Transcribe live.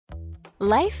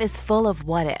Life is full of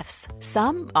what-ifs.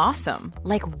 Some awesome,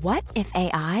 like what if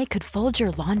AI could fold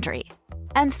your laundry?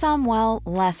 And some, well,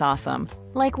 less awesome,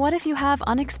 like what if you have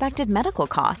unexpected medical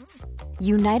costs?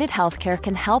 United Healthcare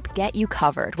can help get you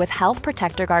covered with Health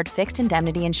Protector Guard fixed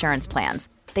indemnity insurance plans.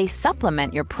 They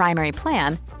supplement your primary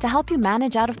plan to help you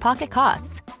manage out-of-pocket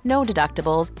costs. No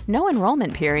deductibles, no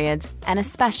enrollment periods, and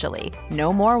especially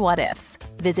no more what-ifs.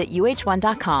 Visit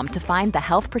uh1.com to find the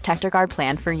Health Protector Guard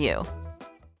plan for you.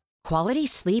 Quality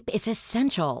sleep is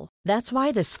essential. That's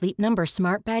why the Sleep Number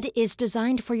Smart Bed is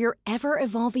designed for your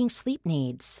ever-evolving sleep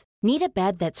needs. Need a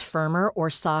bed that's firmer or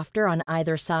softer on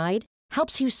either side?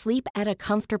 Helps you sleep at a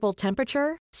comfortable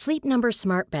temperature? Sleep Number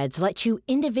Smart Beds let you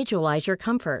individualize your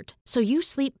comfort, so you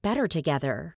sleep better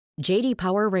together. J.D.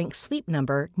 Power ranks Sleep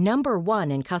Number number 1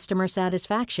 in customer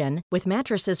satisfaction with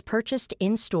mattresses purchased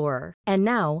in-store. And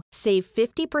now, save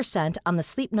 50% on the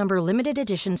Sleep Number Limited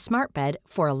Edition Smart Bed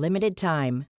for a limited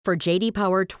time. For J.D.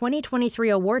 Power 2023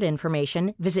 award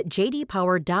information, visit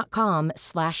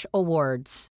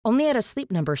jdpower.com/awards. Only at a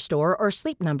Sleep Number store or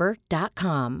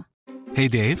sleepnumber.com. Hey,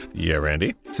 Dave. Yeah,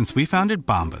 Randy. Since we founded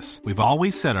Bombas, we've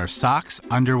always said our socks,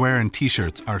 underwear, and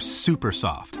T-shirts are super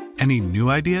soft. Any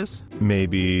new ideas?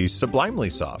 Maybe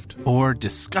sublimely soft. Or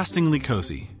disgustingly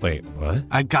cozy. Wait, what?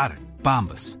 I got it.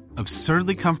 Bombas.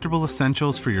 Absurdly comfortable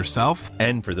essentials for yourself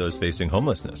and for those facing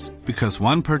homelessness. Because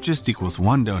one purchased equals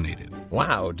one donated.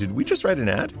 Wow, did we just write an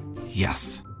ad?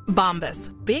 Yes.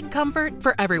 Bombas. Big comfort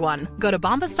for everyone. Go to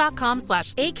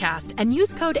bombas.com/ACAST and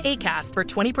use code ACAST for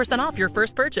 20% off your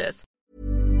first purchase.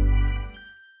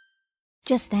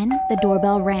 Just then, the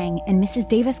doorbell rang and Mrs.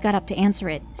 Davis got up to answer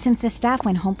it since the staff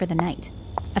went home for the night.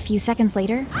 A few seconds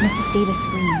later, Mrs. Davis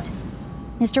screamed.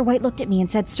 Mr. White looked at me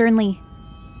and said sternly,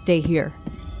 "Stay here,"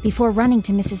 before running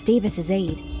to Mrs. Davis's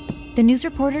aid. The news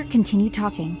reporter continued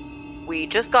talking. "We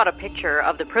just got a picture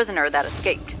of the prisoner that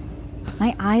escaped."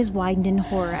 My eyes widened in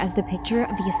horror as the picture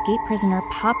of the escaped prisoner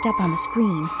popped up on the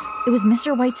screen. It was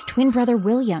Mr. White's twin brother,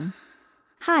 William.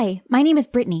 Hi, my name is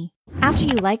Brittany. After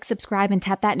you like, subscribe, and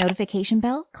tap that notification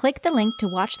bell, click the link to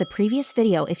watch the previous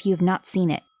video if you have not seen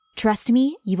it. Trust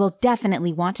me, you will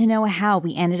definitely want to know how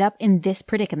we ended up in this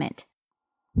predicament.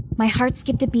 My heart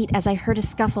skipped a beat as I heard a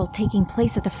scuffle taking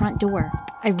place at the front door.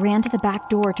 I ran to the back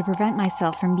door to prevent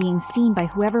myself from being seen by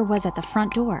whoever was at the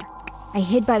front door. I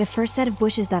hid by the first set of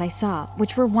bushes that I saw,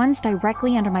 which were ones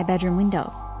directly under my bedroom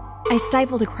window. I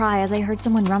stifled a cry as I heard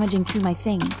someone rummaging through my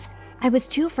things. I was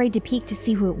too afraid to peek to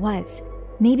see who it was.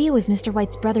 Maybe it was Mr.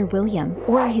 White's brother William,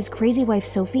 or his crazy wife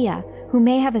Sophia, who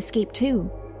may have escaped too.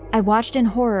 I watched in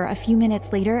horror a few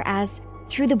minutes later as,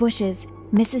 through the bushes,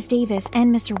 Mrs. Davis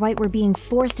and Mr. White were being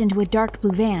forced into a dark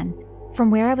blue van. From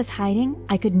where I was hiding,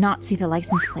 I could not see the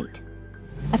license plate.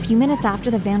 A few minutes after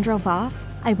the van drove off,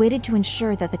 I waited to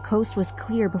ensure that the coast was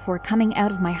clear before coming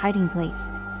out of my hiding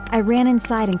place. I ran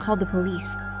inside and called the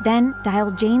police, then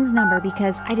dialed Jane's number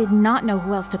because I did not know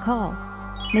who else to call.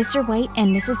 Mr. White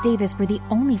and Mrs. Davis were the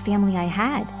only family I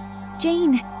had.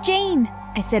 Jane! Jane!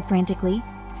 I said frantically.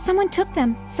 Someone took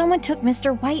them! Someone took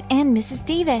Mr. White and Mrs.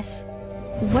 Davis!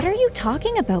 What are you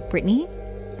talking about, Brittany?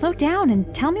 Slow down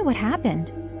and tell me what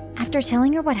happened. After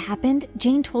telling her what happened,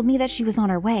 Jane told me that she was on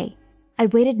her way. I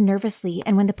waited nervously,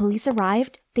 and when the police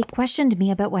arrived, they questioned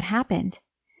me about what happened.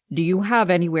 "Do you have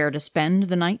anywhere to spend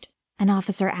the night?" an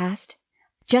officer asked.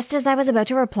 Just as I was about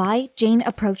to reply, Jane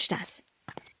approached us.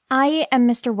 I am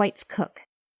Mr. White's cook.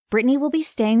 Brittany will be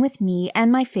staying with me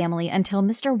and my family until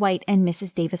Mr. White and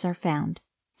Mrs. Davis are found.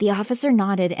 The officer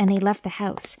nodded and they left the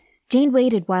house. Jane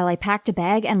waited while I packed a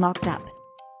bag and locked up.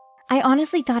 I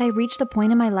honestly thought I reached the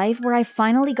point in my life where I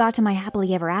finally got to my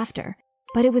happily ever after,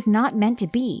 but it was not meant to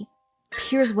be.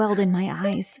 Tears welled in my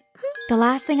eyes. The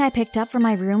last thing I picked up from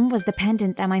my room was the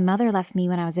pendant that my mother left me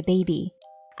when I was a baby.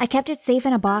 I kept it safe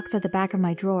in a box at the back of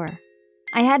my drawer.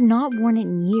 I had not worn it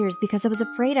in years because I was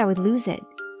afraid I would lose it.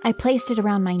 I placed it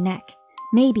around my neck.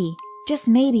 Maybe, just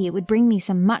maybe, it would bring me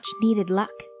some much-needed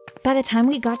luck. By the time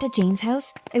we got to Jane's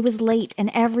house, it was late and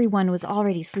everyone was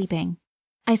already sleeping.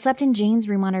 I slept in Jane's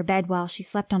room on her bed while she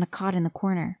slept on a cot in the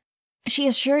corner. She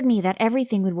assured me that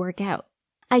everything would work out.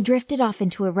 I drifted off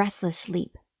into a restless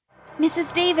sleep.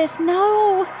 Mrs. Davis,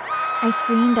 no! I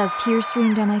screamed as tears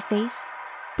streamed down my face.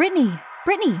 Brittany,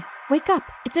 wake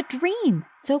up. It's a dream.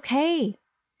 It's okay.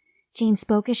 Jane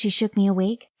spoke as she shook me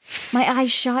awake. My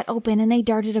eyes shot open and they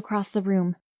darted across the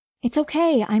room. It's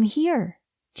okay, I'm here,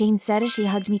 Jane said as she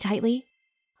hugged me tightly.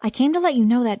 I came to let you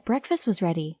know that breakfast was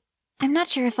ready. I'm not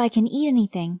sure if I can eat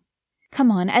anything.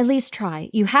 Come on, at least try.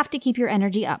 You have to keep your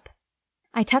energy up.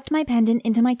 I tucked my pendant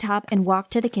into my top and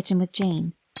walked to the kitchen with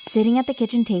Jane. Sitting at the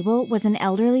kitchen table was an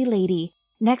elderly lady.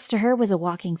 Next to her was a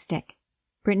walking stick.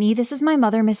 Brittany, this is my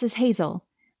mother, Mrs. Hazel.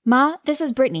 Ma, this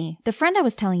is Brittany, the friend I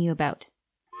was telling you about.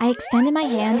 I extended my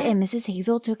hand and Mrs.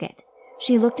 Hazel took it.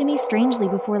 She looked at me strangely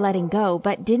before letting go,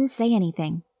 but didn't say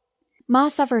anything. Ma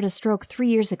suffered a stroke 3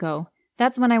 years ago.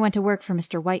 That's when I went to work for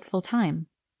Mr. White full-time.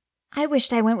 I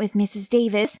wished I went with Mrs.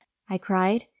 Davis, I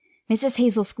cried. Mrs.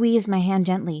 Hazel squeezed my hand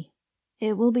gently.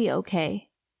 It will be okay.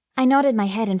 I nodded my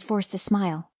head and forced a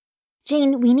smile.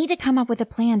 Jane, we need to come up with a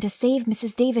plan to save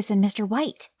Mrs. Davis and Mr.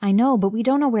 White. I know, but we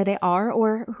don't know where they are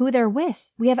or who they're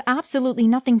with. We have absolutely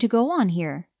nothing to go on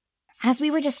here. As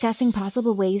we were discussing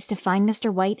possible ways to find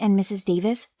Mr. White and Mrs.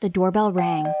 Davis, the doorbell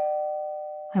rang.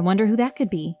 I wonder who that could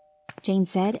be, Jane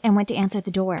said and went to answer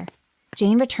the door.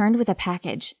 Jane returned with a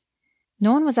package.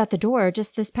 No one was at the door,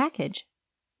 just this package.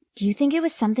 Do you think it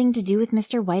was something to do with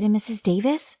Mr. White and Mrs.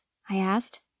 Davis? I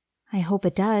asked. I hope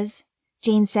it does,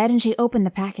 Jane said, and she opened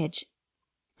the package.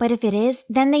 But if it is,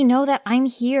 then they know that I'm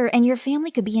here and your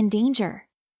family could be in danger.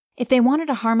 If they wanted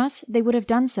to harm us, they would have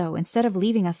done so instead of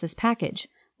leaving us this package.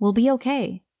 We'll be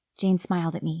okay. Jane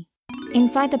smiled at me.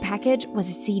 Inside the package was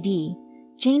a CD.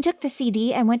 Jane took the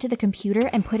CD and went to the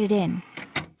computer and put it in.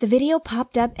 The video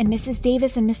popped up and Mrs.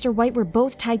 Davis and Mr. White were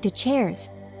both tied to chairs,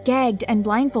 gagged and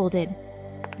blindfolded.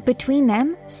 Between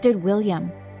them stood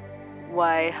William.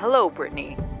 Why, hello,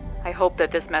 Brittany. I hope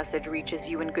that this message reaches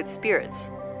you in good spirits.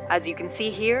 As you can see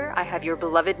here, I have your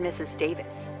beloved Mrs.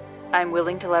 Davis. I'm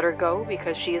willing to let her go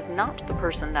because she is not the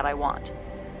person that I want.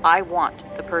 I want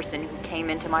the person who came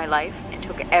into my life and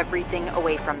took everything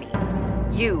away from me.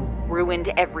 You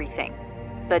ruined everything.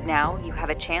 But now you have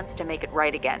a chance to make it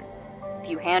right again. If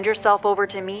you hand yourself over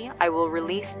to me, I will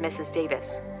release Mrs.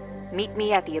 Davis. Meet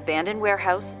me at the abandoned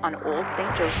warehouse on Old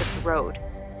St. Joseph's Road.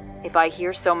 If I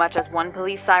hear so much as one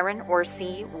police siren or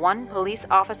see one police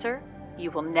officer, you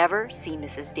will never see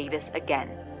Mrs. Davis again.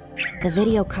 The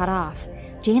video cut off.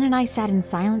 Jane and I sat in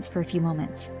silence for a few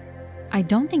moments. I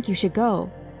don't think you should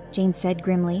go, Jane said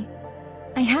grimly.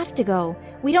 I have to go.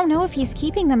 We don't know if he's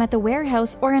keeping them at the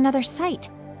warehouse or another site.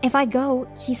 If I go,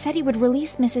 he said he would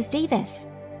release Mrs. Davis.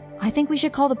 I think we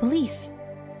should call the police.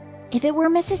 If it were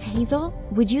Mrs. Hazel,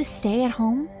 would you stay at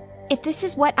home? If this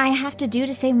is what I have to do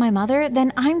to save my mother,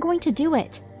 then I'm going to do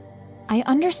it. I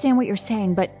understand what you're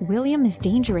saying, but William is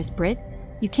dangerous, Britt.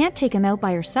 You can't take him out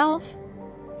by yourself.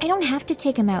 I don't have to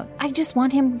take him out. I just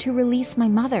want him to release my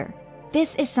mother.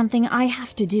 This is something I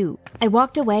have to do. I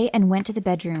walked away and went to the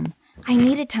bedroom. I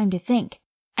needed time to think.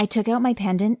 I took out my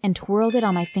pendant and twirled it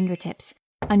on my fingertips.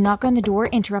 A knock on the door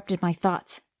interrupted my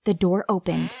thoughts. The door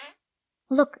opened.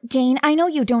 Look, Jane, I know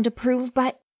you don't approve,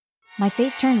 but... My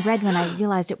face turned red when I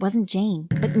realized it wasn't Jane,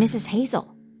 but Mrs.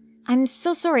 Hazel. I'm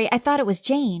so sorry, I thought it was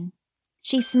Jane.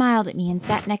 She smiled at me and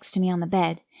sat next to me on the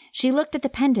bed. She looked at the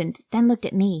pendant, then looked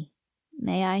at me.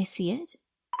 May I see it?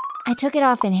 I took it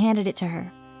off and handed it to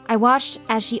her. I watched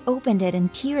as she opened it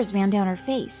and tears ran down her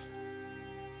face.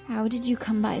 How did you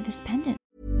come by this pendant?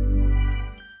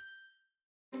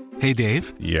 Hey,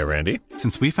 Dave. Yeah, Randy?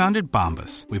 Since we founded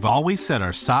Bombas, we've always said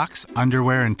our socks,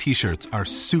 underwear, and T-shirts are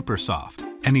super soft.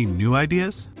 Any new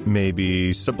ideas?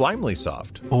 Maybe sublimely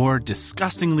soft. Or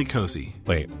disgustingly cozy.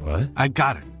 Wait, what? I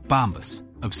got it. Bombas.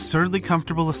 Absurdly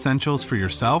comfortable essentials for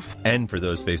yourself And for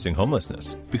those facing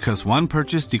homelessness. because one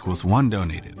purchased equals one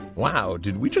donated. Wow,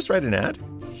 did we just write an ad?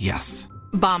 Yes.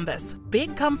 Bombas.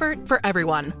 Big comfort for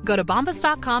everyone. Go to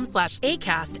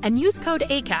bombas.com/ACAST and use code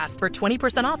ACAST for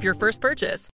 20% off your first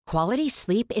purchase. Quality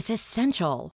sleep is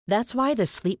essential. That's why the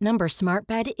Sleep Number Smart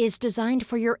Bed is designed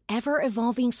for your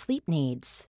ever-evolving sleep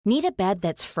needs. Need a bed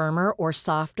that's firmer or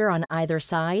softer on either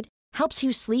side? Helps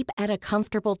you sleep at a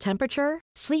comfortable temperature?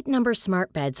 Sleep Number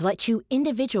Smart Beds let you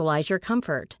individualize your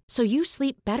comfort so you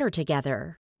sleep better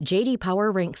together. J.D.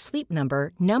 Power ranks Sleep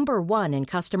Number number 1 in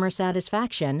customer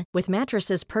satisfaction with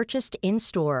mattresses purchased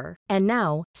in-store. And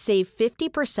now, save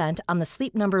 50% on the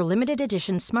Sleep Number Limited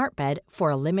Edition Smart Bed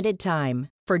for a limited time.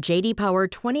 For J.D. Power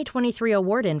 2023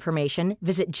 award information,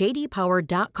 visit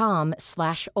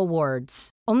jdpower.com/awards.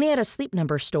 Only at a Sleep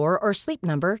Number store or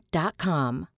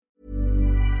sleepnumber.com.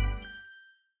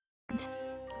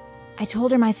 I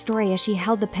told her my story as she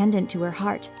held the pendant to her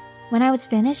heart. When I was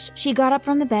finished, she got up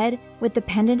from the bed with the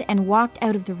pendant and walked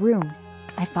out of the room.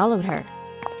 I followed her.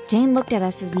 Jane looked at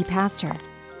us as we passed her.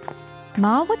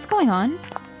 Ma, what's going on?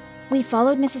 We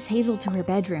followed Mrs. Hazel to her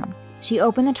bedroom. She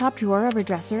opened the top drawer of her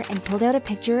dresser and pulled out a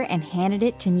picture and handed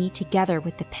it to me together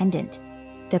with the pendant.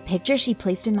 The picture she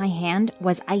placed in my hand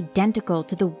was identical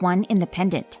to the one in the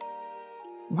pendant.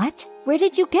 What? Where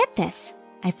did you get this?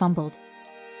 I fumbled.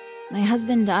 My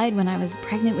husband died when I was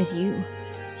pregnant with you.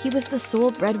 He was the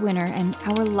sole breadwinner and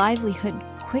our livelihood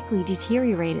quickly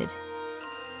deteriorated.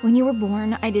 When you were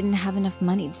born, I didn't have enough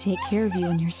money to take care of you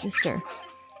and your sister.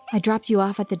 I dropped you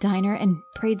off at the diner and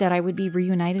prayed that I would be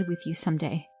reunited with you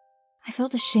someday. I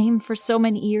felt ashamed for so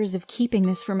many years of keeping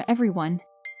this from everyone,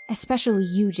 especially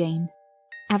you, Jane.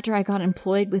 After I got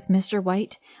employed with Mr.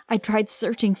 White, I tried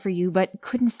searching for you but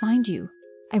couldn't find you.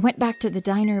 I went back to the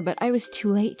diner, but I was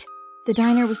too late. The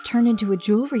diner was turned into a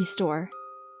jewelry store.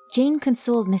 Jane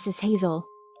consoled Mrs. Hazel.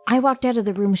 I walked out of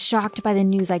the room shocked by the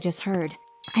news I just heard.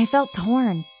 I felt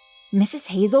torn. Mrs.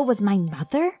 Hazel was my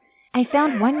mother? I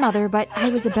found one mother, but I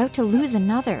was about to lose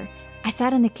another. I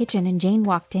sat in the kitchen and Jane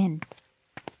walked in.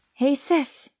 "Hey,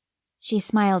 sis." She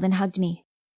smiled and hugged me.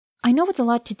 "I know it's a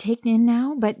lot to take in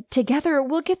now, but together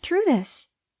we'll get through this."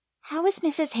 "How is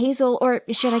Mrs. Hazel, or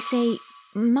should I say,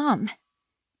 Mom?"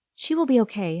 "She will be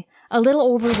okay. A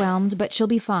little overwhelmed, but she'll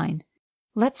be fine.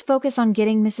 Let's focus on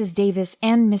getting Mrs. Davis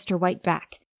and Mr. White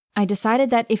back. I decided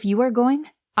that if you are going,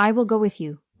 I will go with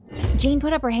you." Jane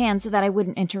put up her hand so that I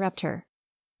wouldn't interrupt her.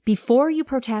 "Before you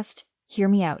protest, hear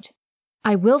me out.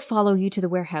 I will follow you to the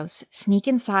warehouse, sneak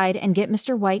inside, and get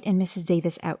Mr. White and Mrs.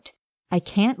 Davis out. I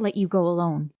can't let you go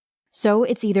alone. So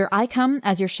it's either I come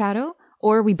as your shadow,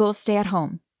 or we both stay at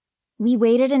home." We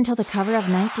waited until the cover of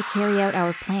night to carry out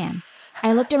our plan.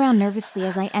 I looked around nervously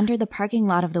as I entered the parking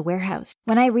lot of the warehouse.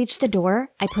 When I reached the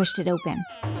door, I pushed it open.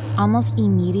 Almost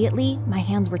immediately, my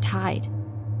hands were tied.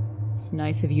 "It's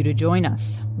nice of you to join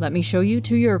us. Let me show you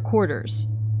to your quarters."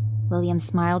 William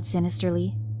smiled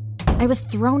sinisterly. I was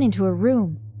thrown into a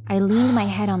room. I leaned my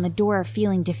head on the door,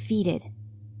 feeling defeated.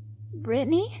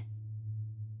 "Brittany?"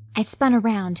 I spun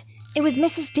around. It was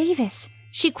Mrs. Davis.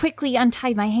 She quickly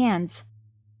untied my hands.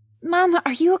 "Mom,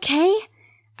 are you okay?"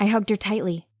 I hugged her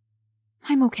tightly.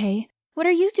 "I'm okay. What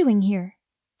are you doing here?"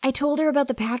 I told her about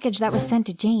the package that was sent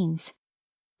to Jane's.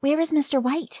 "Where is Mr.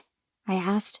 White?" I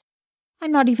asked.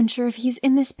 "I'm not even sure if he's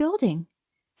in this building."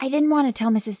 I didn't want to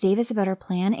tell Mrs. Davis about our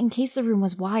plan in case the room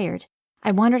was wired.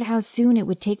 I wondered how soon it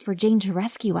would take for Jane to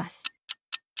rescue us.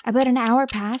 About an hour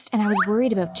passed and I was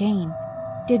worried about Jane.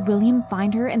 Did William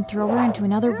find her and throw her into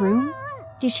another room?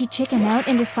 Did she chicken out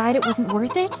and decide it wasn't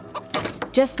worth it?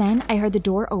 Just then, I heard the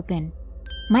door open.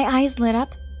 My eyes lit up,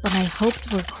 but my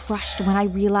hopes were crushed when I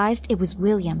realized it was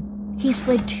William. He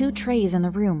slid 2 trays in the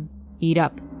room. "Eat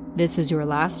up. This is your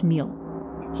last meal."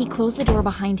 He closed the door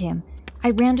behind him. I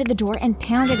ran to the door and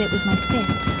pounded it with my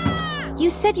fists.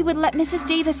 "You said you would let Mrs.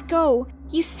 Davis go!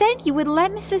 You said you would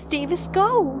let Mrs. Davis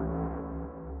go!"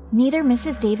 Neither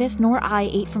Mrs. Davis nor I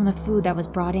ate from the food that was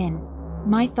brought in.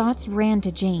 My thoughts ran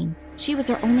to Jane. She was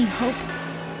our only hope.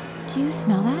 "Do you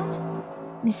smell that?"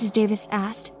 Mrs. Davis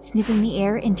asked, sniffing the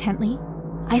air intently.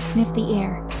 I sniffed the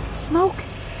air. Smoke!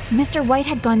 Mr. White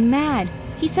had gone mad.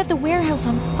 He set the warehouse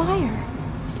on fire.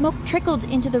 Smoke trickled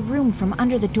into the room from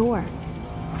under the door.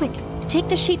 "Quick, take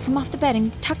the sheet from off the bed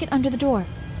and tuck it under the door."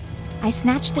 I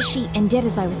snatched the sheet and did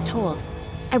as I was told.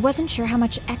 I wasn't sure how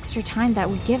much extra time that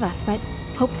would give us, but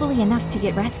hopefully enough to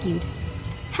get rescued.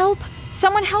 "Help!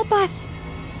 Someone help us!"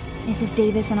 Mrs.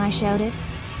 Davis and I shouted.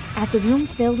 As the room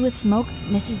filled with smoke,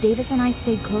 Mrs. Davis and I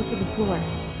stayed close to the floor.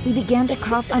 We began to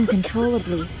cough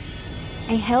uncontrollably.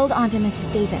 I held onto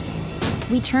Mrs. Davis.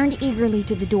 We turned eagerly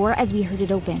to the door as we heard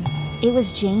it open. It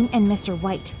was Jane and Mr.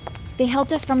 White. They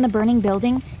helped us from the burning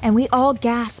building, and we all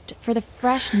gasped for the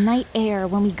fresh night air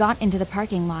when we got into the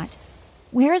parking lot.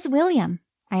 "Where is William?"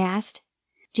 I asked.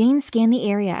 Jane scanned the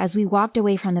area as we walked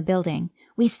away from the building.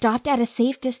 We stopped at a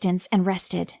safe distance and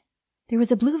rested. "There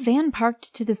was a blue van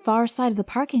parked to the far side of the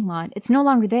parking lot. It's no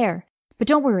longer there. But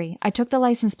don't worry, I took the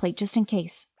license plate just in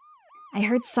case." I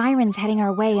heard sirens heading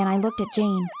our way and I looked at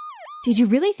Jane. "Did you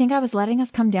really think I was letting us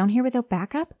come down here without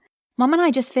backup? Mom and I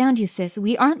just found you, sis.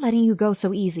 We aren't letting you go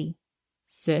so easy."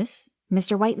 "Sis?"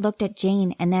 Mr. White looked at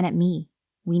Jane and then at me.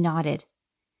 We nodded.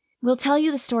 "We'll tell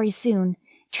you the story soon.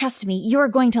 Trust me, you're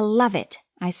going to love it,"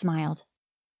 I smiled.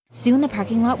 Soon the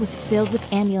parking lot was filled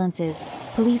with ambulances,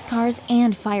 police cars,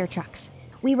 and fire trucks.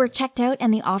 We were checked out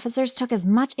and the officers took as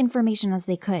much information as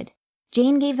they could.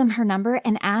 Jane gave them her number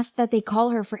and asked that they call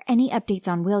her for any updates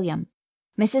on William.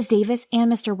 Mrs. Davis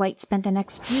and Mr. White spent the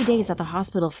next few days at the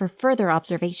hospital for further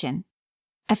observation.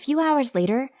 A few hours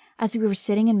later, as we were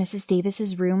sitting in Mrs.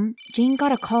 Davis's room, Jane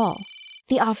got a call.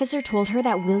 The officer told her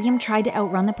that William tried to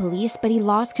outrun the police, but he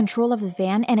lost control of the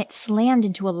van and it slammed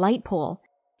into a light pole.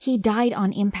 He died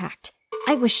on impact.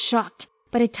 I was shocked,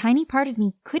 but a tiny part of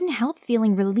me couldn't help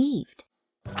feeling relieved.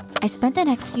 I spent the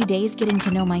next few days getting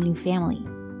to know my new family.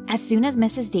 As soon as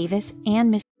Mrs. Davis and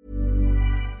Miss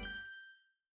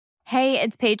Hey,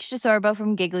 it's Paige DeSorbo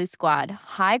from Giggly Squad.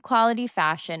 High quality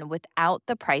fashion without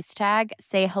the price tag.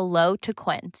 Say hello to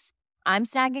Quince. I'm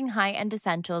snagging high-end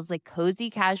essentials like cozy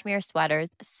cashmere sweaters,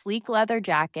 sleek leather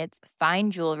jackets,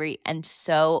 fine jewelry, and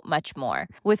so much more.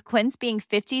 With Quince being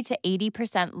 50 to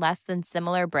 80% less than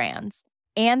similar brands.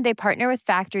 And they partner with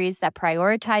factories that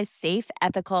prioritize safe,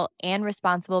 ethical, and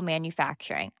responsible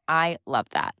manufacturing. I love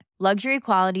that. Luxury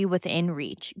quality within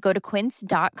reach. Go to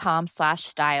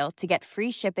quince.com/style to get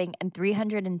free shipping and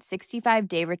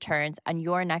 365-day returns on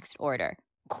your next order.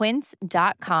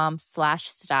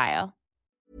 Quince.com/style.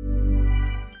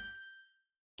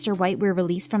 Mr. White were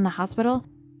released from the hospital,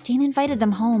 Jane invited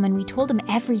them home and we told him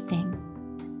everything.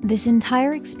 This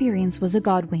entire experience was a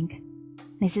God wink,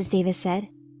 Mrs. Davis said.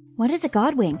 What is a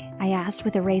God wink? I asked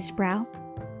with a raised brow.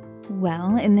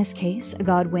 Well, in this case, a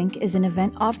God wink is an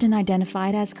event often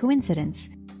identified as coincidence,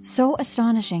 so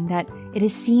astonishing that it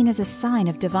is seen as a sign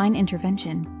of divine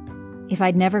intervention. If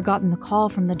I'd never gotten the call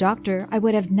from the doctor, I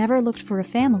would have never looked for a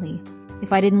family.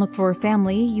 If I didn't look for a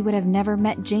family, you would have never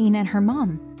met Jane and her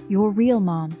mom, your real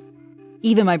mom.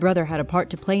 Even my brother had a part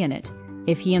to play in it.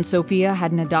 If he and Sophia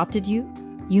hadn't adopted you,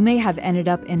 you may have ended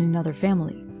up in another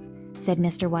family, said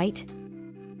Mr. White.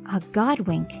 A God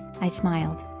wink, I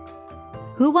smiled.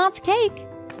 Who wants cake?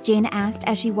 Jane asked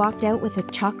as she walked out with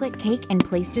a chocolate cake and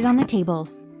placed it on the table.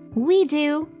 We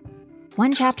do.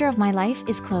 One chapter of my life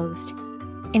is closed.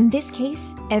 In this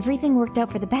case, everything worked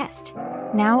out for the best.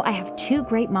 Now I have 2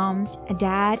 great moms, a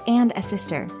dad, and a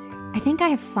sister. I think I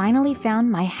have finally found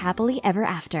my happily ever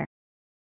after.